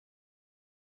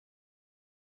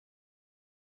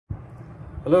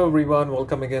Hello everyone,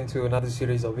 welcome again to another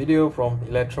series of video from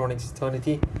Electronics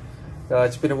Eternity.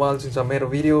 It's been a while since I made a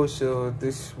video, so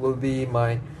this will be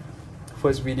my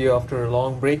first video after a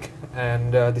long break,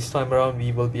 and this time around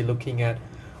we will be looking at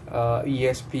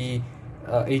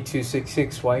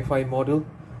ESP8266 Wi-Fi module.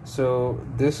 So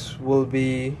this will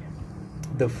be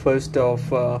the first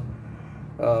of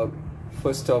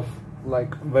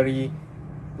like very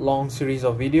long series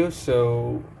of videos,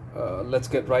 so let's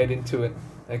get right into it.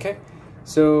 Okay,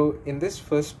 so in this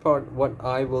first part what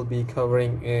I will be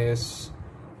covering is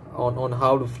on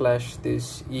how to flash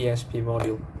this ESP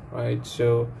module, right?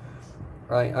 So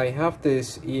I have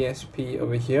this ESP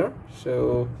over here,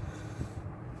 so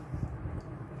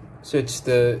it's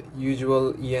the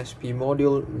usual ESP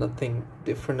module, nothing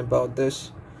different about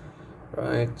this,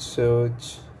 right? So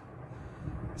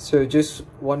just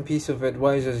one piece of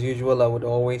advice as usual, I would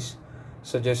always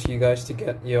suggest you guys to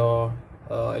get your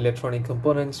electronic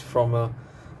components from a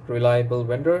reliable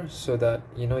vendor so that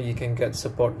you can get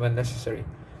support when necessary.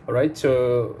 All right,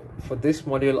 so for this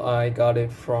module I got it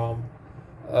from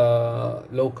a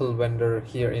local vendor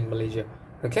here in Malaysia.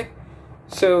 Okay,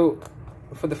 so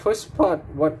for the first part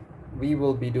what we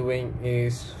will be doing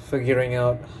is figuring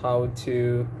out how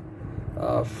to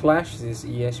flash this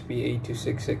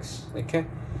ESP8266. okay,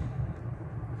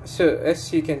 so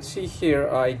as you can see here,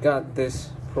 I got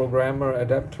this programmer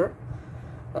adapter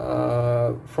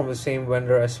from the same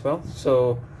vendor as well.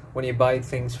 So when you buy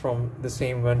things from the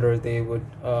same vendor, they would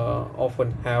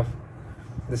often have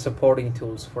the supporting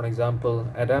tools, for example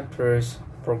adapters,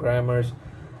 programmers,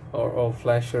 or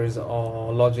flashers,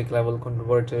 or logic level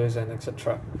converters, and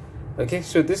etc. Okay,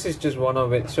 so this is just one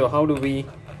of it. So how do we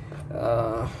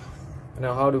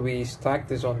stack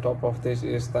this on top of this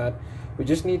is that we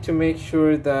just need to make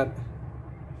sure that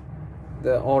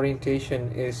the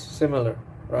orientation is similar,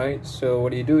 right? So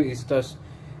what you do is just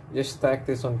stack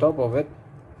this on top of it,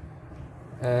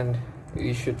 and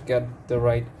you should get the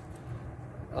right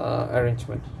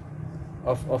arrangement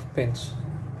of pins.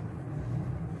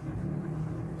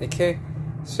 Okay,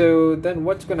 so then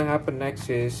what's gonna happen next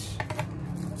is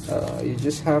you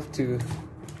just have to,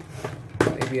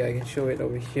 maybe I can show it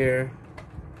over here.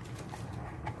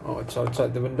 Oh, it's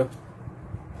outside the window.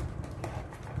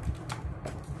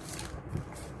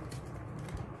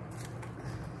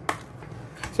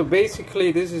 So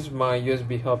basically this is my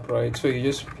USB hub, right? So you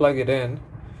just plug it in,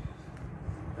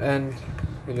 and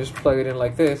you just plug it in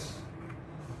like this,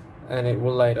 and it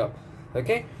will light up.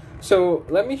 Okay, so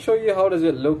let me show you how does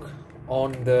it look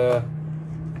on the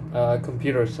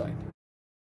computer side.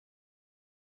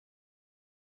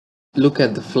 Look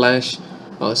at the flash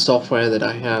software that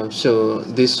I have. So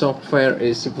this software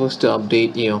is supposed to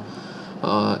update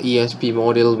ESP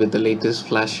module with the latest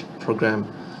flash program.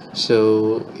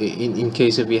 So in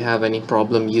case if you have any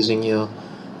problem using your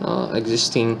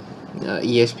existing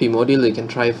ESP module, you can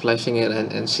try flashing it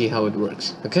and see how it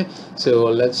works. Okay, so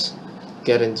let's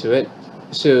get into it.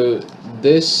 So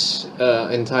this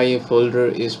entire folder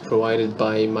is provided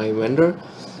by my vendor.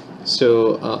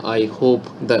 So I hope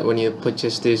that when you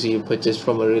purchase this, you purchase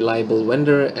from a reliable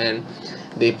vendor and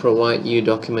they provide you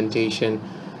documentation,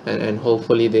 and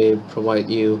hopefully they provide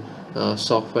you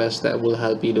softwares that will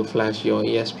help you to flash your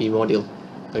ESP module.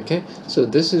 Okay, so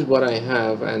this is what I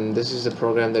have, and this is the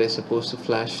program that is supposed to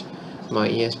flash my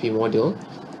ESP module,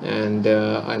 and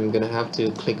I'm gonna have to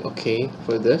click OK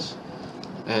for this,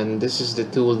 and this is the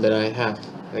tool that I have.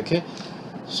 Okay,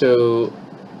 so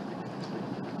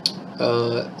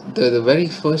the very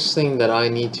first thing that I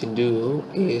need to do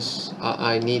is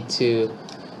I need to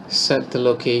set the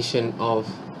location of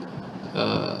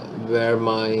where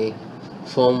my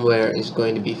firmware is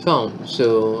going to be found.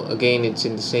 So again, it's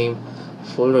in the same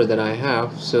folder that I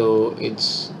have, so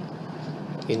it's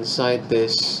inside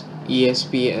this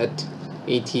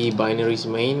ESP82 binaries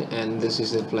main, and this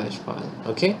is the flash file.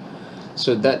 Okay,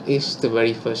 so that is the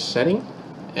very first setting,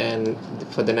 and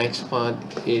for the next part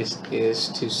is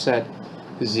to set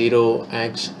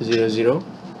 0x00,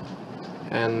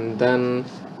 and then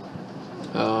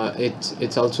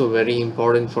it's also very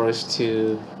important for us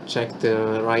to check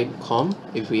the right COM,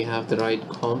 if we have the right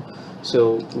COM.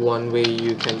 So one way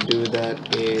you can do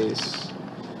that is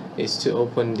to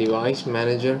open device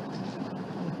manager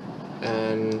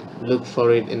and look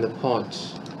for it in the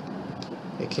ports.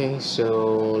 Okay,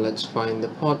 so let's find the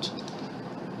port.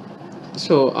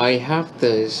 So I have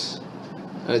this,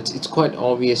 it's quite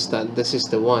obvious that this is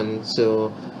the one,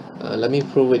 so let me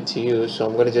prove it to you. So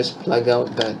I'm going to just plug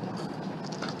out that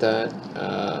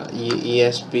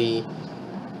ESP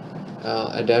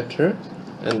adapter,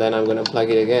 and then I'm going to plug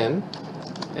it again,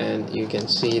 and you can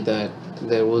see that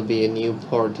there will be a new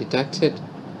port detected,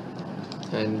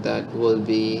 and that will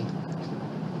be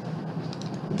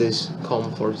this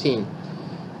COM14.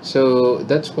 So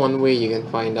that's one way you can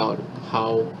find out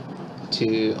how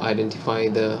to identify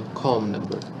the COM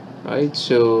number, right?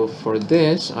 So for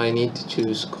this I need to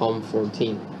choose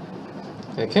COM14.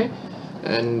 Okay,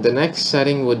 and the next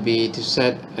setting would be to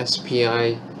set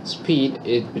SPI speed,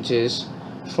 which is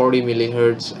 40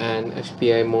 millihertz, and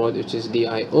SPI mode, which is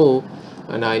DIO,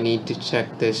 and I need to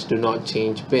check this do not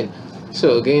change pin.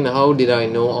 So again, how did I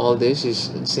know all this?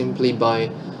 Is simply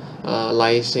by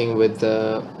liaising with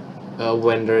the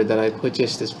vendor that I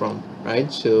purchased this from, right?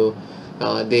 So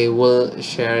they will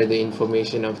share the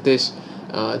information of this.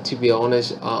 To be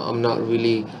honest, I'm not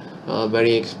really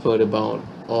very expert about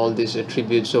all these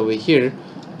attributes over here,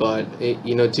 but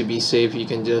you know, to be safe, you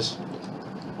can just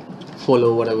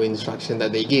follow whatever instruction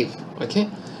that they give. Okay,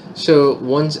 so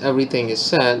once everything is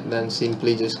set, then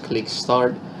simply just click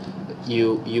start.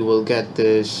 You will get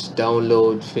this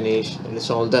download, finish, and it's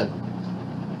all done.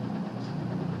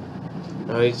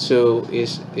 All right, so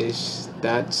is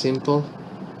that simple?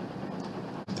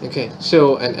 Okay,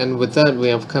 so and with that, we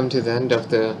have come to the end of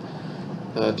the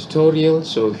tutorial.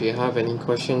 So if you have any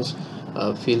questions,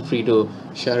 feel free to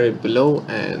share it below,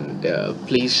 and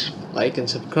please like and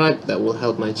subscribe. That will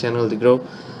help my channel to grow.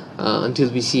 Until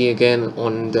we see again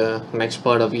on the next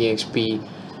part of EXP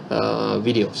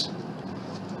videos.